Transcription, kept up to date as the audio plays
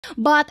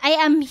but I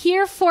am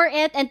here for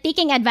it and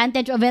taking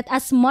advantage of it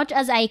as much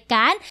as I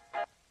can.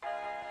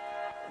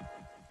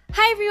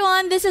 Hi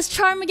everyone, this is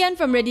Charm again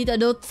from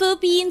Ready2Adult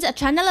Philippines, a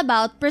channel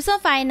about personal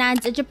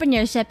finance,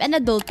 entrepreneurship, and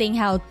adulting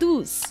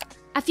how-tos.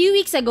 A few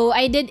weeks ago,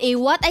 I did a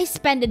What I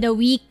Spend in a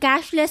Week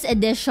cashless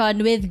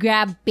edition with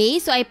GrabPay.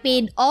 So I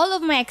paid all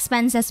of my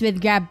expenses with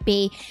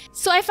GrabPay.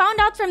 So I found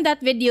out from that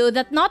video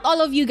that not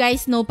all of you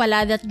guys know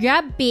pala that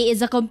GrabPay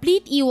is a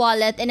complete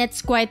e-wallet and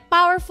it's quite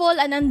powerful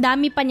and ang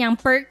dami pa niyang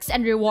perks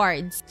and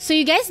rewards. So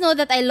you guys know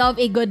that I love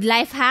a good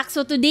life hack.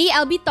 So today,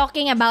 I'll be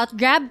talking about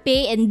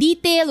GrabPay in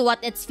detail,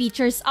 what its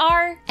features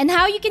are, and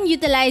how you can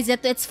utilize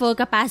it to its full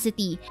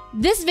capacity.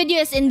 This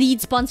video is indeed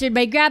sponsored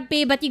by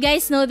GrabPay, but you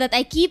guys know that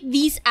I keep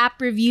these app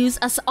reviews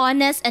as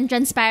honest and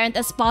transparent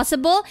as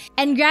possible,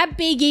 and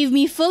GrabPay gave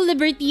me full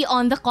liberty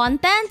on the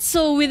content.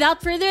 So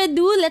without further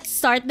ado, let's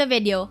start the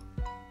video.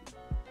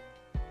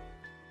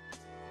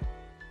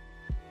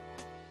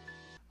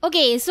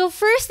 Okay, so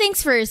first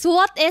things first,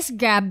 what is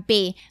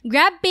GrabPay?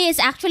 GrabPay is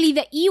actually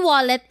the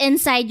e-wallet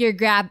inside your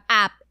Grab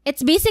app.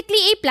 It's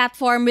basically a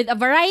platform with a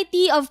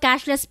variety of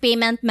cashless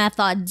payment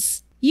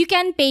methods. You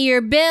can pay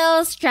your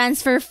bills,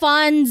 transfer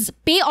funds,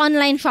 pay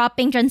online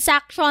shopping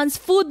transactions,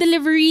 food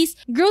deliveries,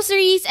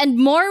 groceries, and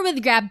more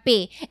with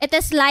GrabPay. It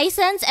is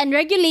licensed and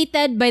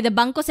regulated by the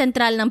Bangko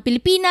Sentral ng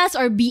Pilipinas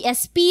or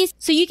BSP,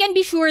 so you can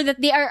be sure that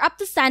they are up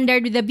to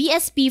standard with the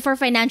BSP for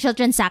financial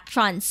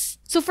transactions.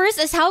 So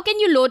first is how can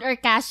you load or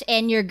cash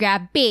in your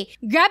GrabPay?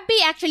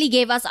 GrabPay actually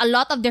gave us a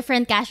lot of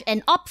different cash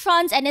in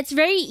options, and it's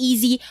very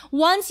easy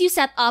once you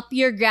set up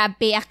your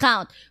GrabPay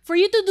account. For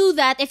you to do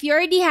that, if you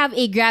already have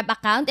a Grab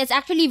account, it's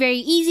actually very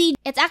easy.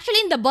 It's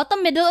actually in the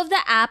bottom middle of the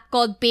app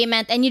called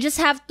Payment, and you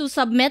just have to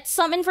submit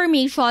some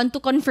information to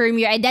confirm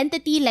your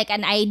identity like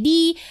an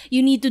ID.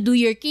 You need to do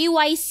your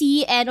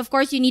KYC, and of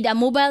course, you need a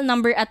mobile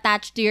number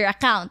attached to your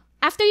account.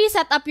 After you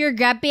set up your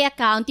GrabPay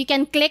account, you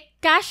can click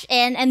Cash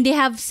In, and they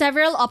have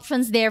several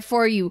options there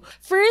for you.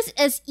 First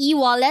is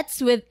e-wallets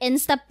with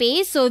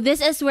InstaPay. So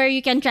this is where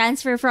you can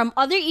transfer from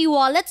other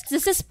e-wallets.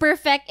 This is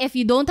perfect if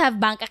you don't have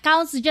bank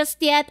accounts just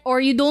yet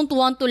or you don't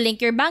want to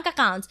link your bank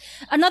accounts.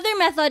 Another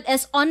method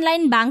is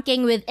online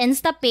banking with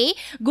InstaPay.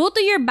 Go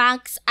to your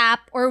bank's app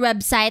or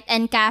website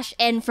and cash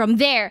in from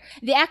there.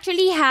 They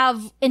actually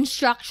have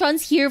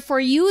instructions here for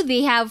you.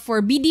 They have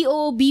for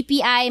BDO,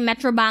 BPI,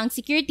 Metrobank,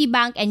 Security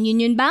Bank, and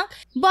Union Bank.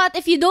 But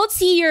if you don't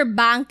see your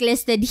bank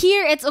listed here,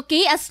 it's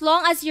okay as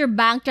long as your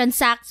bank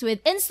transacts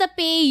with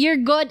InstaPay, you're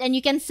good and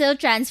you can still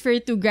transfer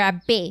to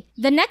GrabPay.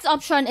 The next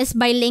option is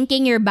by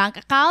linking your bank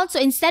account. So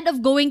instead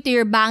of going to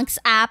your bank's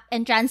app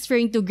and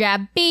transferring to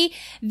GrabPay,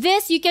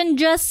 this you can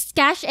just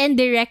cash in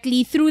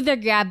directly through the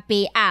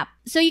GrabPay app.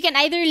 So you can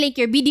either link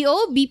your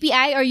BDO,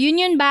 BPI, or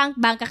Union Bank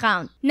bank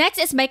account. Next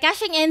is by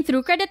cashing in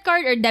through credit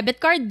card or debit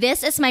card.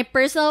 This is my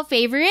personal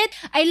favorite.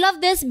 I love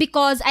this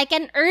because I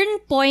can earn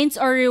points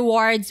or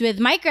rewards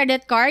with my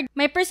credit card.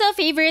 My personal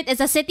favorite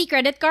is a Citi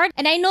credit card,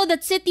 and I know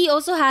that Citi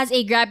also has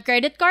a Grab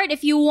credit card.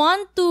 If you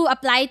want to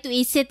apply to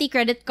a Citi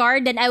credit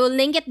card, then I will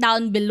link it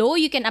down below.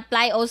 You can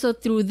apply also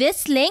through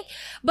this link.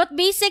 But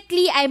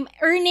basically, I'm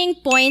earning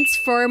points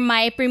for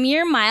my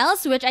Premier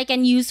Miles, which I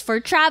can use for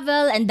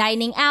travel and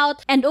dining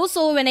out, and also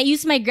when I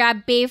use my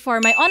GrabPay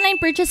for my online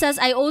purchases,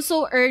 I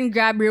also earn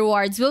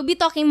GrabRewards. We'll be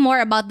talking more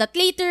about that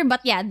later, but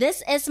yeah,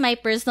 this is my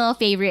personal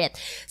favorite.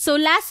 So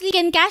lastly, you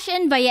can cash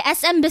in via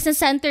SM Business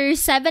Center,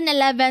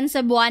 7-Eleven,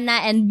 Cebuana,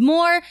 and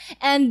more,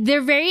 and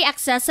they're very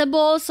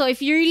accessible. So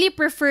if you really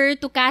prefer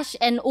to cash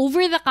in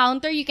over the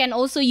counter, you can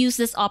also use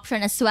this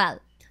option as well.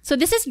 So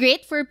this is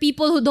great for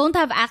people who don't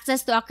have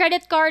access to a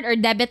credit card or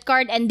debit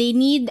card and they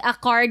need a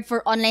card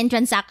for online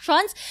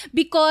transactions,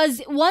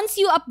 because once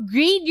you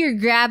upgrade your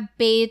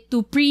GrabPay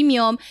to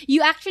premium,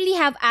 you actually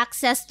have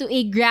access to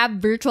a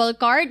Grab virtual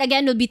card.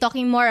 Again, we'll be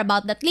talking more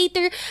about that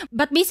later.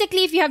 But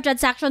basically, if you have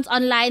transactions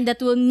online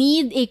that will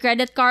need a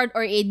credit card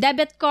or a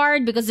debit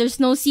card because there's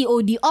no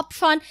COD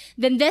option,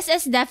 then this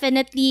is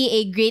definitely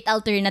a great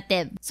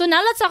alternative. So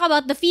now let's talk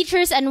about the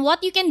features and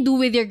what you can do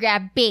with your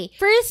GrabPay.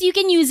 First, you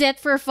can use it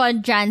for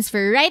fund transfer.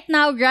 Right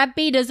now,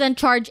 GrabPay doesn't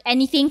charge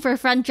anything for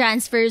fund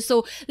transfer.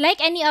 So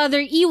like any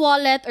other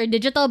e-wallet or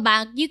digital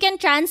bank, you can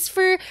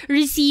transfer,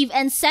 receive,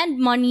 and send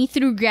money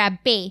through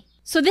GrabPay.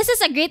 So this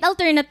is a great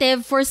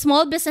alternative for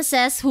small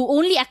businesses who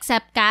only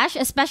accept cash,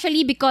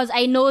 especially because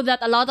I know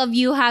that a lot of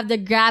you have the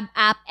Grab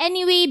app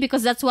anyway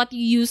because that's what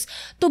you use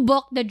to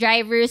book the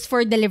drivers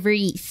for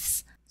deliveries.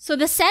 So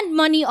the send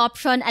money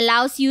option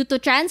allows you to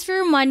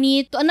transfer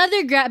money to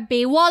another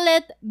GrabPay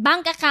wallet,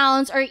 bank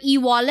accounts, or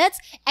e-wallets,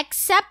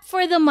 except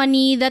for the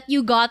money that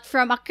you got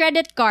from a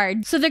credit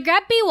card. So the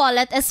GrabPay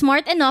wallet is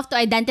smart enough to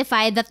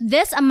identify that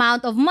this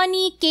amount of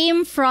money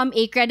came from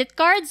a credit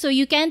card, so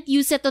you can't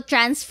use it to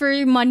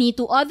transfer money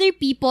to other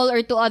people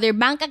or to other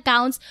bank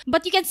accounts,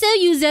 but you can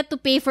still use it to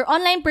pay for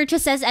online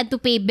purchases and to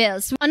pay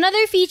bills.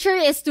 Another feature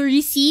is to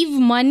receive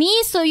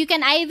money, so you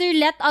can either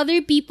let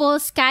other people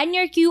scan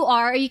your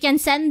QR or you can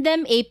send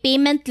them a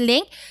payment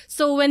link.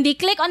 So when they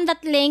click on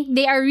that link,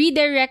 they are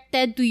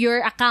redirected to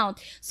your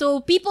account. So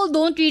people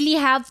don't really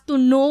have to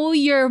know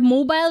your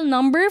mobile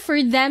number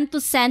for them to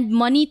send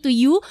money to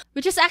you,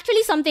 which is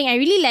actually something I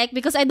really like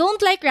because I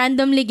don't like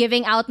randomly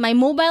giving out my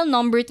mobile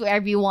number to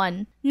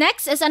everyone.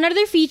 Next is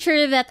another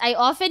feature that I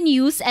often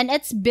use, and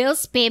it's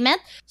bills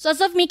payment. So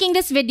as of making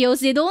these videos,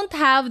 they don't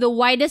have the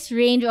widest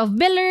range of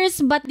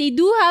billers, but they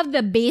do have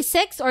the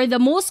basics or the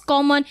most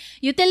common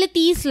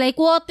utilities like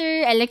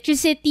water,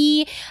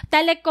 electricity,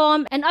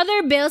 telecom, and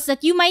other bills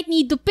that you might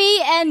need to pay,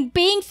 and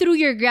paying through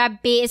your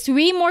GrabPay is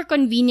way more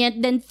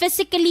convenient than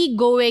physically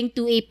going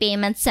to a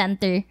payment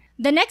center.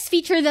 The next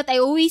feature that I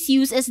always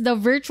use is the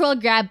virtual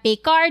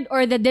GrabPay card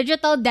or the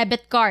digital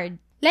debit card.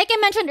 Like I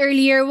mentioned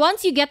earlier,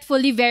 once you get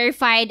fully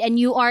verified and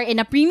you are in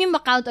a premium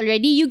account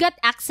already, you get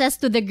access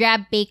to the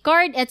GrabPay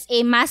card. It's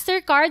a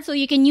MasterCard, so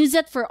you can use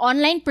it for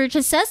online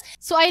purchases.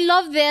 So I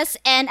love this,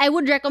 and I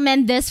would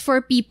recommend this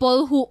for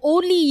people who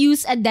only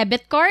use a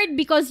debit card,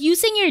 because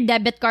using your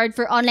debit card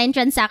for online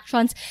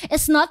transactions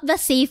is not the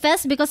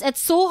safest because it's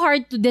so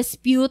hard to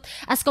dispute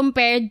as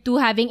compared to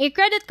having a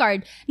credit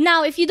card.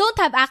 Now, if you don't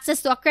have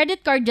access to a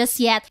credit card just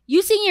yet,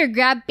 using your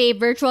GrabPay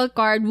virtual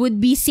card would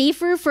be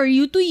safer for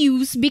you to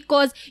use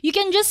because you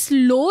can just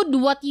load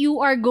what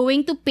you are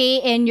going to pay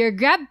in your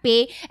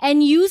GrabPay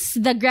and use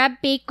the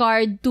GrabPay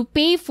card to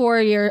pay for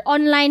your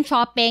online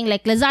shopping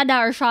like Lazada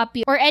or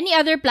Shopee or any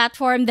other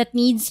platform that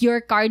needs your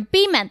card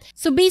payment.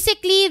 So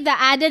basically, the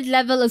added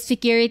level of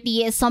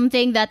security is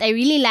something that I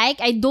really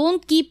like. I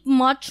don't keep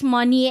much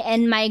money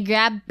in my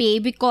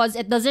GrabPay because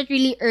it doesn't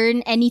really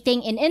earn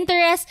anything in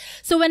interest.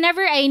 So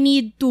whenever I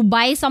need to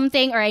buy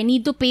something or I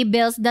need to pay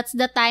bills, that's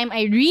the time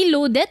I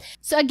reload it.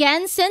 So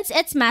again, since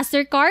it's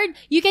MasterCard,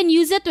 you can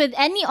use it with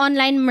any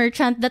online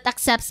merchant that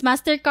accepts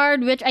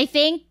MasterCard, which I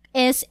think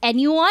is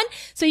anyone.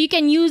 So you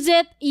can use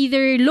it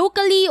either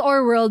locally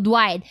or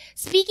worldwide.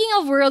 Speaking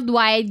of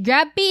worldwide,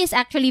 GrabPay is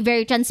actually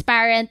very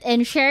transparent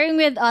in sharing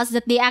with us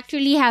that they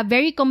actually have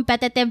very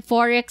competitive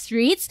forex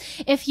rates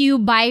if you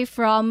buy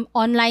from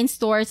online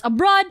stores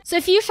abroad. So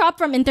if you shop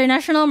from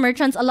international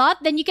merchants a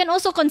lot, then you can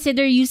also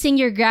consider using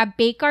your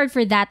GrabPay card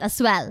for that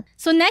as well.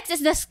 So next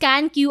is the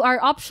scan QR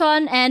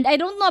option, and I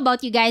don't know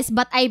about you guys,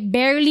 but I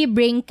barely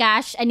bring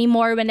cash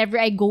anymore whenever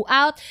I go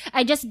out.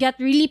 I just get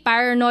really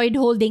paranoid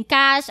holding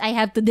cash. I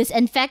have to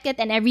disinfect it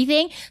and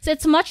everything. So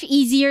it's much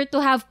easier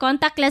to have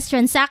contactless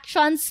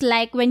transactions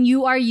like when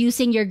you are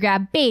using your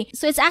GrabPay.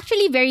 So it's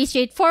actually very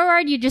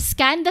straightforward. You just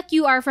scan the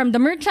QR from the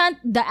merchant.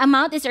 The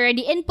amount is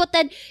already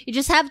inputted. You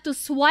just have to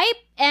swipe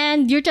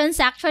and your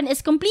transaction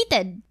is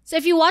completed. So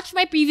if you watched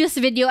my previous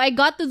video, I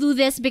got to do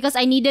this because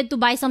I needed to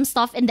buy some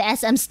stuff in the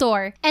SM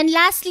store. And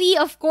lastly,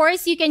 of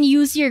course, you can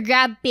use your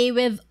GrabPay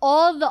with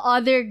all the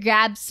other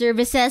Grab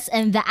services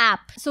in the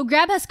app. So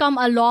Grab has come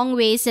a long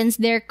way since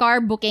their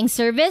car booking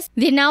service.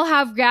 They now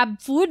have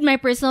Grab Food, my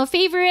personal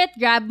favorite,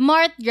 Grab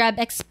Mart, Grab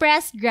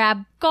Express,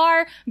 Grab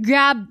Car,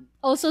 Grab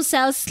also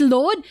sells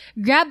Load,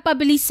 Grab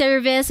Public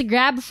Service,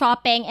 Grab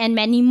Shopping, and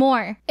many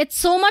more. It's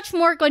so much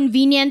more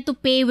convenient to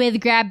pay with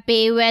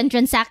GrabPay when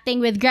transacting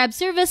with Grab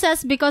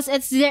services because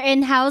it's their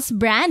in-house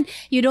brand.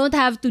 You don't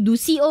have to do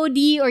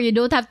COD or you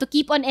don't have to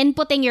keep on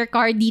inputting your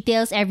card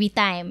details every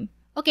time.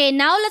 Okay,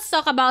 now let's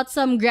talk about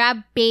some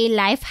GrabPay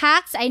life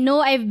hacks. I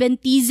know I've been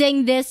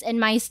teasing this in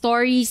my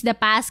stories the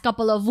past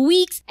couple of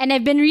weeks, and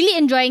I've been really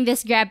enjoying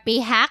this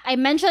GrabPay hack. I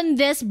mentioned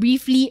this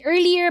briefly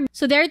earlier.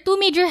 So there are two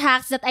major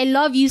hacks that I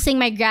love using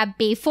my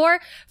GrabPay for.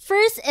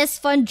 First is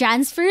fund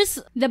transfers.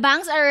 The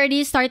banks are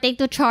already starting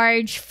to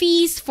charge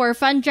fees for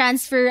fund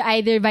transfer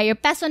either via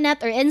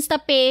PesoNet or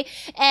InstaPay,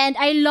 and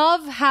I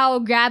love how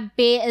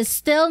GrabPay is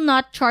still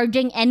not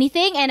charging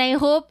anything, and I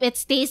hope it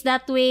stays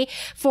that way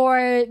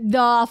for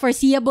the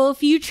foreseeable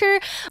future.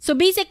 So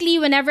basically,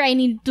 whenever I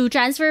need to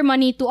transfer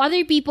money to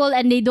other people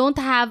and they don't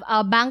have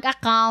a bank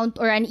account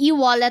or an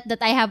e-wallet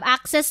that I have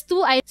access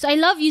to, so I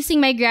love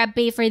using my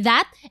GrabPay for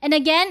that. And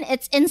again,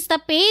 it's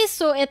InstaPay,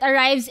 so it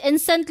arrives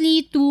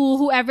instantly to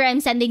whoever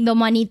I'm sending the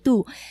money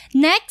to.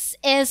 Next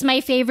is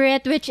my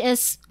favorite, which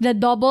is the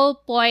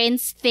double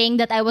points thing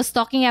that I was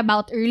talking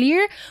about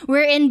earlier,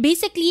 wherein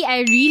basically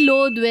I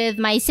reload with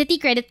my Citi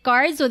credit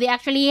card. So they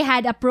actually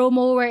had a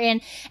promo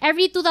wherein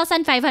every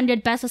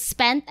 2,500 pesos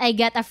spent, I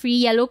get a free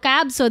yellow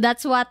cab. So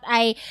that's what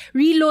I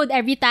reload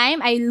every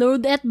time. I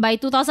load it by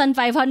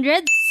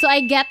 2,500. So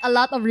I get a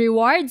lot of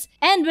rewards.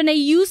 And when I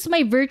use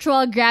my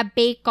virtual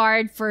GrabPay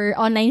card for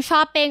online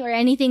shopping or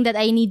anything that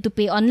I need to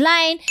pay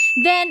online,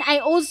 then I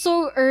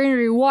also earn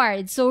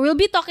rewards. So we'll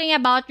be talking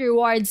about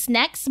rewards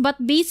next.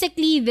 But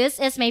basically, this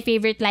is my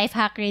favorite life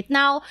hack right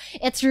now.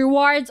 It's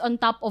rewards on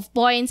top of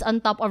points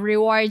on top of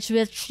rewards,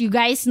 which you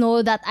guys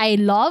know that I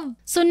love.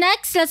 So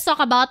next, let's talk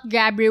about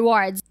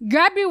GrabRewards.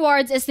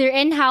 GrabRewards is their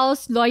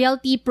in-house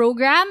loyalty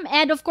program.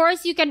 And of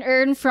course, you can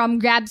earn from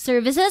Grab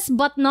services.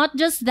 But not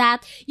just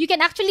that, you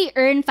can actually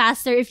earn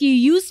faster if you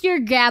use your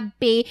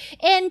GrabPay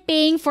in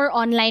paying for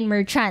online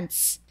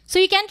merchants. So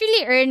you can't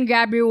really earn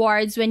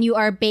GrabRewards when you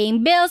are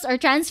paying bills or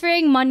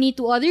transferring money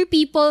to other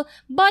people,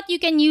 but you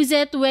can use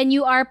it when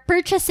you are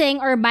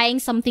purchasing or buying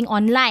something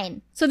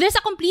online. So So there's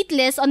a complete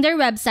list on their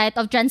website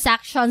of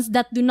transactions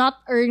that do not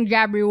earn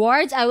Grab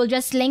rewards. I will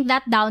just link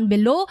that down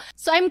below.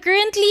 So I'm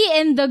currently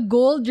in the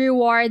gold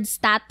reward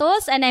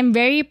status and I'm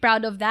very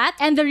proud of that.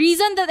 And the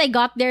reason that I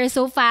got there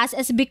so fast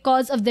is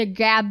because of the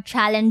Grab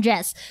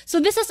challenges. So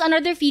this is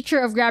another feature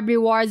of Grab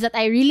rewards that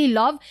I really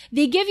love.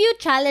 They give you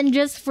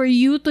challenges for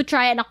you to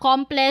try and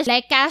accomplish,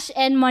 like cash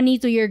in money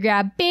to your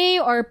GrabPay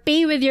or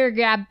pay with your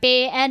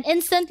GrabPay, and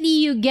instantly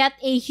you get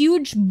a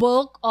huge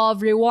bulk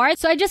of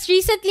rewards. So I just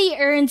recently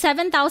earned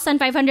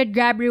 7,500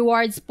 Grab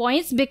rewards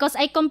points because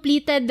I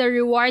completed the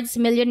Rewards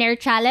Millionaire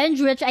Challenge,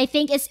 which I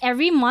think is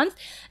every month.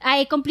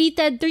 I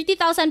completed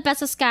 30,000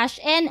 pesos cash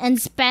in and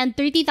spent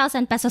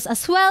 30,000 pesos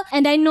as well.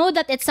 And I know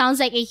that it sounds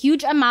like a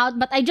huge amount,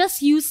 but I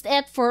just used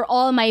it for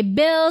all my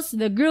bills,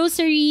 the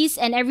groceries,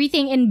 and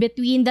everything in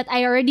between that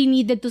I already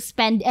needed to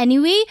spend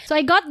anyway. So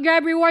I got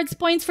Grab rewards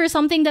points for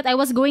something that I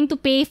was going to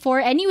pay for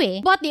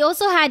anyway. But they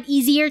also had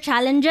easier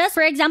challenges.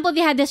 For example,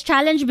 they had this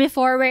challenge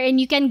before wherein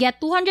you can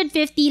get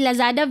 250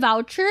 Lazada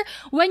voucher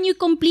when you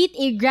complete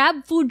a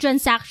Grab food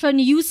transaction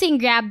using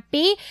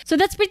GrabPay. So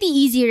that's pretty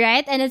easy,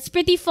 right? And it's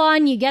pretty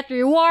fun. You get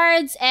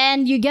rewards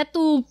and you get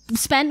to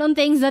spend on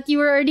things that you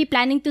were already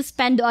planning to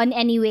spend on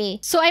anyway.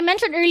 So I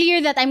mentioned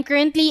earlier that I'm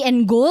currently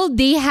in gold.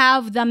 They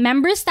have the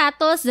member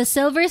status, the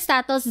silver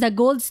status, the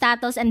gold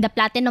status, and the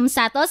platinum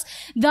status.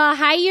 The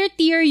higher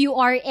tier you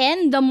are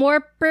in, the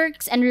more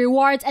perks and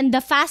rewards and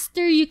the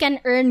faster you can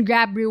earn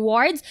Grab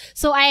rewards.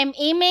 So I am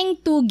aiming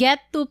to get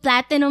to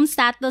platinum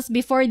status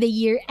before the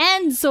year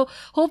ends. So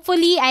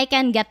hopefully I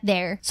can get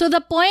there. So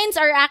the points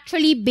are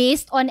actually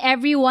based on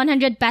every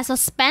 100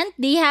 pesos spent.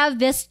 They have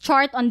this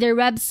chart on their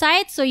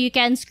website, so you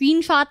can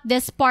screenshot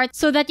this part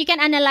so that you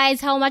can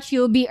analyze how much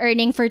you'll be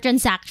earning for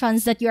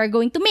transactions that you are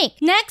going to make.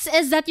 Next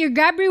is that your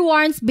Grab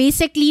rewards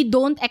basically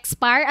don't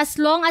expire as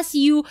long as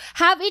you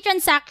have a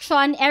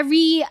transaction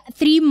every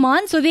 3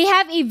 months. So they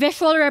have a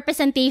visual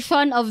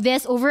representation of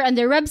this over on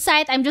their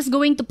website. I'm just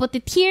going to put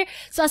it here.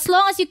 So as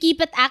long as you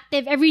keep it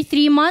active every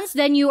 3 months,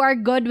 then you are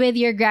good with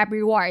your Grab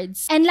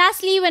rewards. And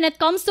lastly, when it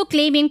comes to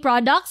claiming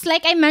products,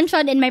 like I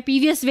mentioned in my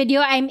previous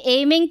video, I'm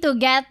aiming to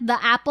get the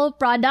Apple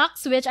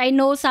products, which I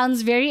know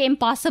sounds very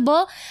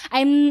impossible.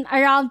 I'm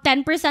around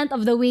 10%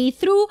 of the way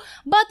through,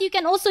 but you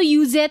can also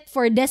use it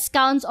for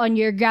discounts on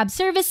your Grab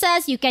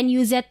services. You can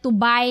use it to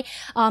buy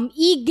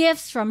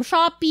e-gifts from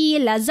Shopee,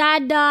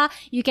 Lazada.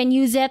 You can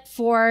use it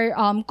for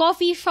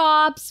coffee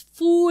shops,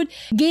 food,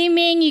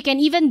 gaming. You can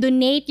even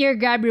donate your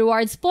Grab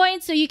rewards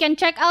points. So you can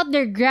check out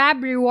their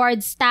Grab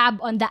rewards tab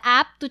on the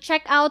app to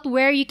check out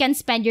where you can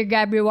spend your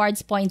Grab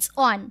rewards points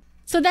on.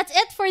 So that's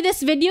it for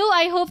this video.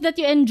 I hope that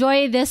you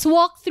enjoy this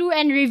walkthrough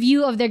and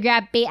review of the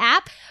GrabPay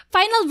app.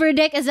 Final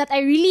verdict is that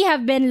I really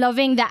have been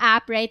loving the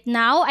app right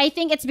now. I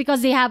think it's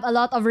because they have a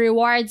lot of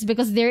rewards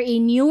because they're a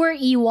newer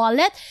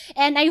e-wallet.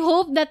 And I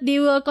hope that they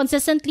will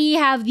consistently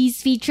have these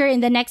features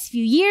in the next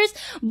few years.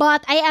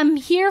 But I am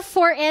here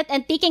for it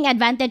and taking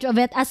advantage of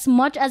it as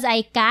much as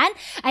I can.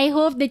 I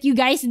hope that you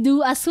guys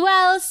do as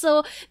well.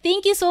 So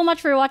thank you so much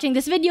for watching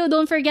this video.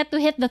 Don't forget to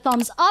hit the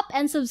thumbs up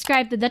and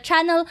subscribe to the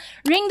channel.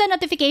 Ring the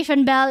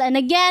notification bell. And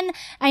again,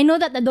 I know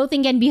that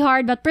adulting can be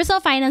hard, but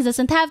personal finance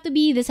doesn't have to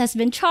be. This has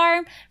been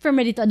Charm from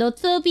Ready2Adult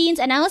Philippines,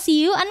 and I will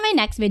see you on my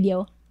next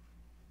video.